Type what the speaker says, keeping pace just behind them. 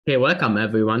Okay, welcome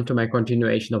everyone to my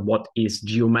continuation of what is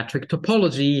geometric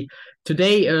topology.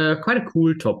 Today, quite a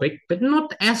cool topic, but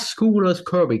not as cool as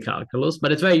Kirby calculus,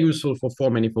 but it's very useful for four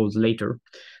manifolds later.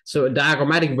 So, a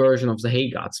diagrammatic version of the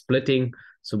Heegaard splitting.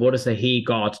 So, what is a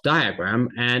Heegaard diagram?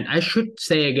 And I should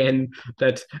say again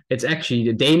that it's actually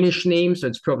the Danish name, so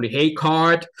it's probably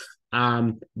Heegaard,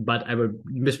 but I will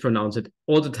mispronounce it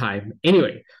all the time.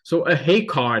 Anyway, so a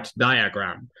Heegaard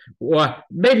diagram, or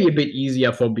maybe a bit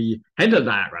easier for me, Handle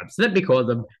diagrams. Let me call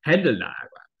them Handle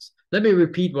diagrams. Let me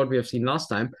repeat what we have seen last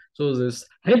time. So this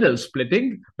Handle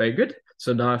splitting, very good.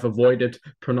 So now I've avoided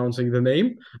pronouncing the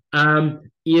name,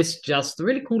 is just a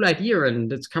really cool idea.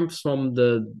 And it comes from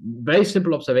the very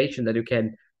simple observation that you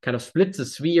can kind of split the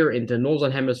sphere into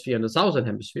northern hemisphere and the southern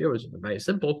hemisphere, which is very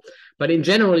simple. But in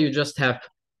general, you just have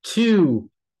two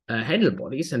handle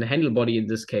bodies, and the handle body in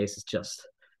this case is just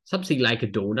something like a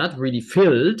donut, really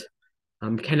filled.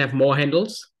 Can have more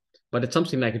handles, but it's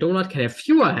something like a donut. Can have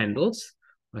fewer handles,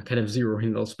 can have zero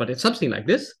handles, but it's something like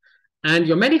this. And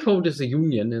your manifold is a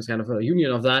union, is kind of a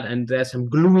union of that, and there's some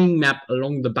gluing map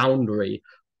along the boundary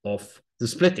of the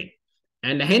splitting.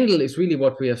 And the handle is really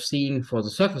what we have seen for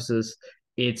the surfaces.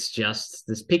 It's just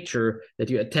this picture that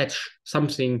you attach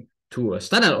something to a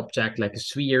standard object like a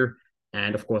sphere,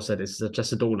 and of course, that is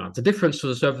just a donut. The difference to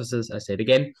the surfaces, I say it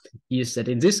again, is that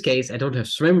in this case, I don't have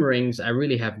swim rings. I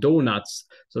really have donuts,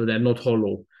 so they're not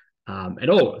hollow at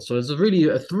all. So it's really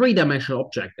a three-dimensional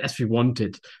object as we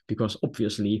wanted, because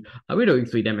obviously we're doing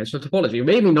three-dimensional topology.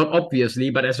 Maybe not obviously,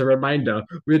 but as a reminder,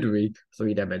 we're doing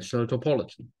three-dimensional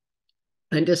topology.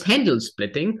 And this handle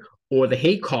splitting, or the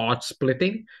Heegaard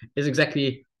splitting, is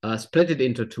exactly split it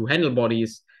into two handle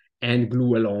bodies and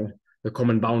glue along the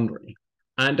common boundary.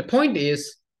 And the point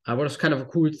is, what is kind of a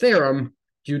cool theorem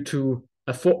due to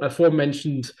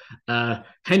aforementioned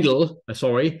Heegaard,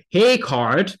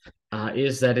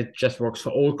 is that it just works for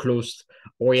all closed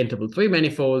orientable three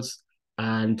manifolds.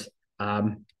 And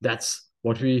that's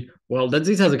what these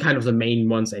are the kind of the main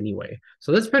ones anyway.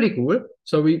 So that's pretty cool.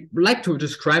 So we like to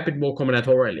describe it more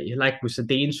combinatorially, like with the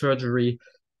Dane surgery,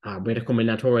 with a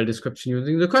combinatorial description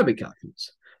using the Kirby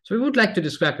calculus. So we would like to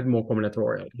describe it more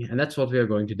combinatorially, and that's what we are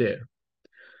going to do.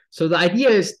 So the idea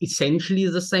is essentially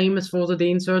the same as for the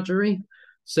Dane surgery.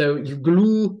 So you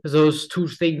glue those two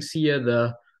things here,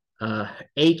 the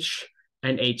H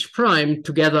and H prime,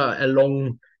 together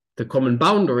along the common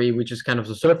boundary, which is kind of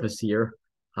the surface here.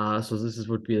 So this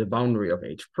would be the boundary of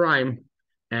H prime.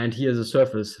 And here's the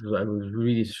surface. So I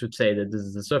really should say that this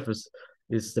is the surface,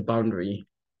 is the boundary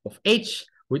of H,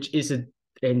 which is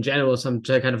in general some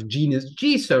kind of genus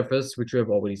G surface, which we have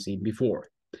already seen before.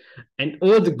 And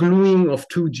all the gluing of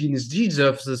two genus G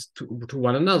surfaces to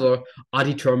one another are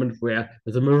determined where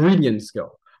the meridians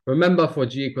go. Remember, for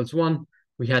G equals 1,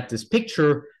 we had this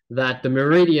picture that the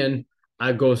meridian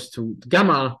goes to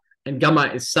gamma, and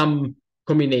gamma is some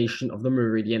combination of the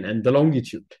meridian and the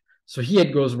longitude. So here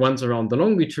it goes once around the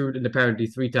longitude and apparently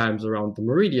 3 times around the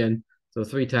meridian. So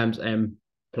 3 times m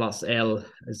plus L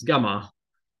is gamma.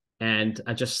 And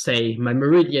I just say my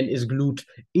meridian is glued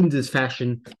in this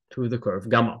fashion to the curve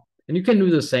gamma. And you can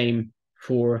do the same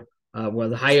for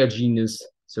the higher genus.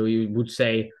 So you would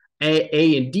say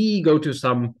A and D go to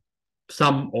some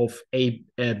sum of A,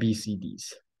 B, C,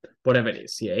 Ds, whatever it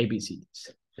is, yeah, A, B, C, Ds.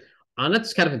 And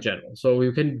that's kind of in general. So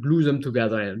you can glue them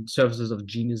together in surfaces of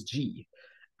genus G.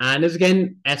 And as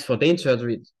again, as for Dane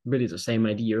surgery, it's really the same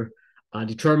idea,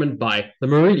 determined by the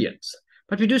meridians.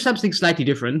 But we do something slightly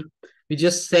different. We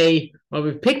just say, well,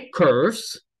 we pick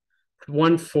curves,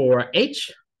 one for H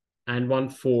and one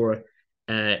for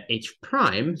H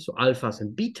prime, so alphas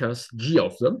and betas, G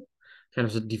of them, kind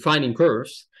of the defining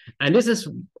curves. And this is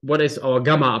what is our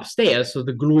gamma upstairs, so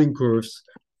the gluing curves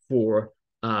for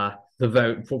the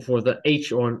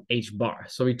H on H bar.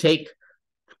 So we take,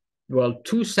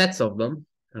 two sets of them,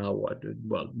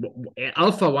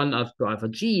 alpha 1 up to alpha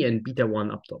G and beta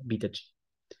 1 up to beta G.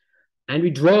 And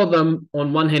we draw them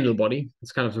on one handle body.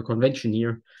 It's kind of the convention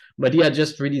here. But they are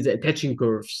just really the attaching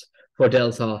curves for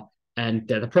delta and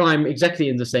delta prime, exactly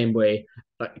in the same way,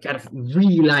 kind of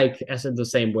really like as in the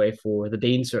same way for the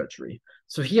Dane surgery.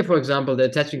 So here, for example, the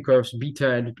attaching curves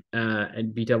beta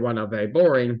and beta 1 are very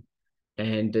boring.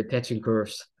 And the attaching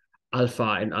curves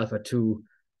alpha and alpha 2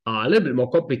 are a little bit more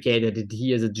complicated. And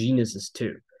here the genus is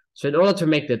 2. So in order to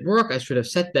make that work, I should have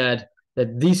said that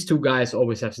these two guys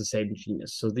always have the same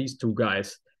genus. So these two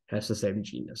guys have the same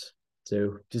genus.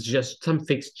 So it's just some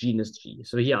fixed genus G.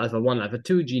 So here alpha 1, alpha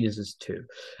 2, genus is 2.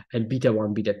 And beta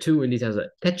 1, beta 2, and these are the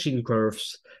attaching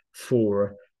curves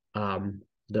for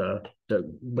the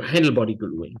handle body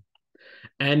gluing.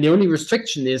 And the only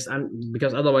restriction is,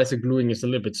 because otherwise the gluing is a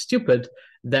little bit stupid,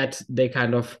 that they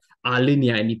kind of are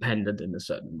linear independent in a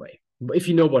certain way. If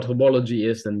you know what homology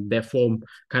is, then they form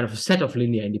kind of a set of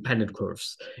linear independent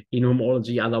curves in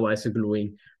homology. Otherwise, the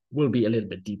gluing will be a little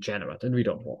bit degenerate, and we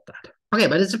don't want that. Okay,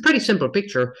 but it's a pretty simple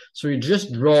picture. So you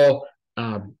just draw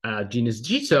a genus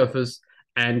G surface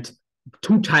and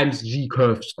 2 times G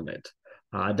curves on it.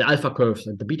 The alpha curves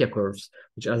and the beta curves,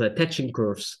 which are the attaching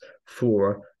curves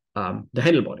for the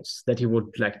handle bodies that you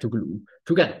would like to glue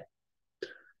together.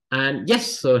 And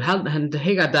yes, so and the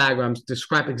Heegaard diagrams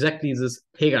describe exactly this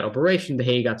Heegaard operation, the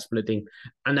Heegaard splitting,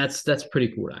 and that's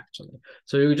pretty cool actually.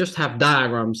 So you just have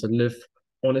diagrams that live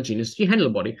on a genus G handle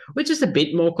body, which is a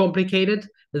bit more complicated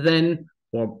than,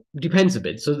 or depends a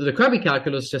bit. So the Kirby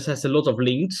calculus just has a lot of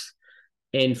links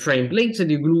and framed links, and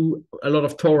you glue a lot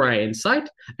of tori inside.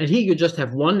 And here you just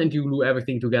have one, and you glue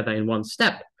everything together in one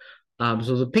step.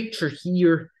 So the picture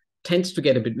here tends to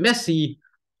get a bit messy,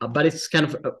 but it's kind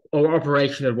of an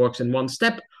operation that works in one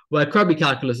step, while Kirby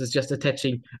calculus is just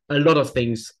attaching a lot of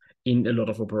things in a lot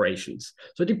of operations.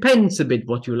 So it depends a bit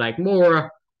what you like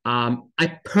more.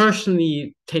 I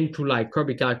personally tend to like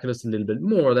Kirby calculus a little bit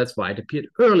more. That's why it appeared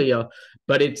earlier,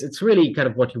 but it's really kind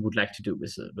of what you would like to do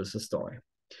with the story.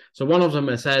 So one of them,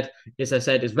 I said, is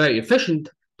very efficient.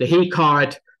 The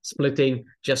Heegaard splitting,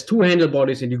 just 2 handle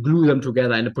bodies, and you glue them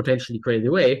together in a potentially crazy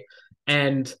way.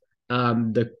 And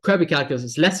the Kirby calculus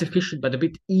is less efficient, but a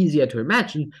bit easier to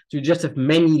imagine. So you just have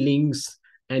many links,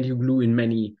 and you glue in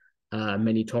many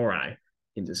tori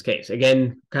in this case.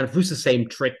 Again, kind of with the same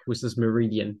trick, with this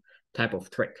meridian type of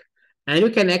trick. And you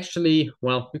can actually,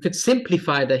 well, you could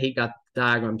simplify the Heegaard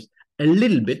diagrams a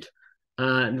little bit.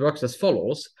 It works as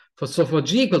follows. So for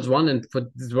G equals 1, and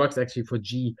this works actually for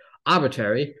G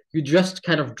arbitrary, you just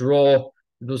kind of draw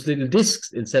those little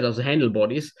discs instead of the handle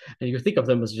bodies, and you think of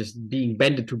them as just being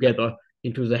bended together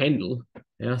into the handle.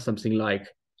 Yeah, something like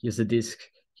here's a disc,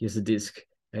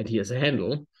 and here's a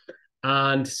handle.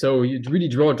 And so you really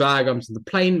draw diagrams in the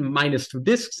plane minus 2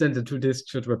 discs, and the 2 discs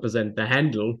should represent the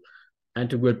handle. And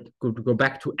to go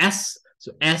back to S,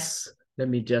 so S, let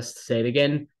me just say it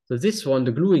again. So this one,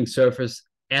 the gluing surface,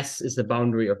 S is the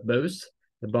boundary of both,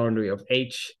 the boundary of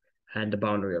H and the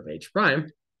boundary of H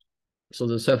prime. So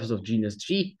the surface of genus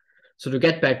G. So to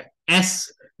get back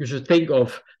S, you should think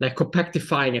of like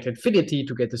compactifying at infinity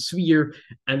to get a sphere,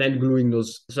 and then gluing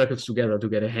those circles together to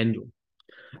get a handle.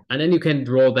 And then you can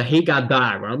draw the Heegaard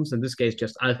diagrams, in this case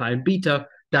just alpha and beta,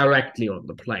 directly on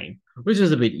the plane, which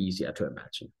is a bit easier to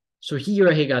imagine. So here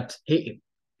a Heegaard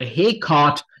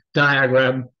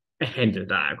diagram, a handle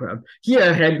diagram.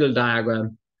 Here a handle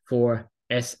diagram for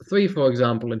S3, for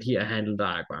example, and here a handle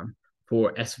diagram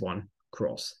for S1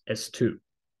 cross S2.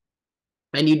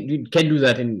 And you can do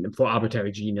that for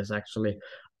arbitrary genus, actually.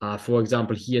 For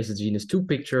example, here's a genus 2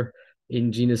 picture.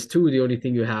 In genus 2, the only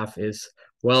thing you have is,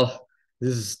 well,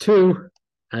 this is 2,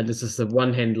 and this is the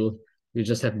one handle. You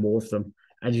just have more of them,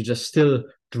 and you just still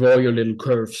draw your little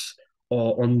curves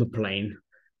on the plane.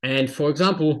 And for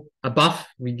example, above,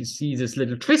 we see this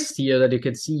little twist here that you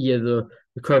can see here, the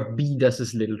curve B does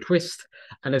this little twist,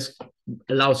 and this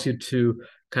allows you to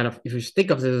kind of, if you think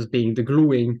of this as being the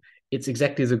gluing, it's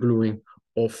exactly the gluing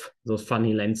of those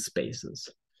funny lens spaces.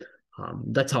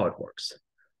 That's how it works.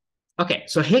 Okay,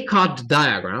 so Heegaard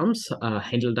diagrams,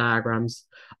 handle diagrams,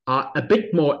 are a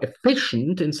bit more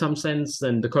efficient in some sense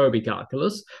than the Kirby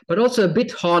calculus, but also a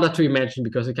bit harder to imagine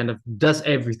because it kind of does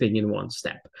everything in one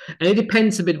step. And it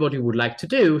depends a bit what you would like to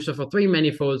do. So for 3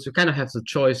 manifolds, you kind of have the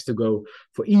choice to go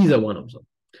for either one of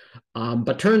them.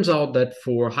 But turns out that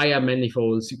for higher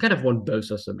manifolds, you kind of want both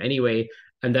of them anyway,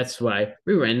 and that's why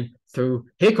we ran through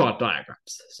Heegaard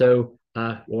diagrams. So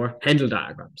or handle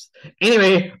diagrams.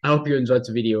 Anyway, I hope you enjoyed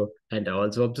the video, and I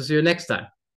also hope to see you next time.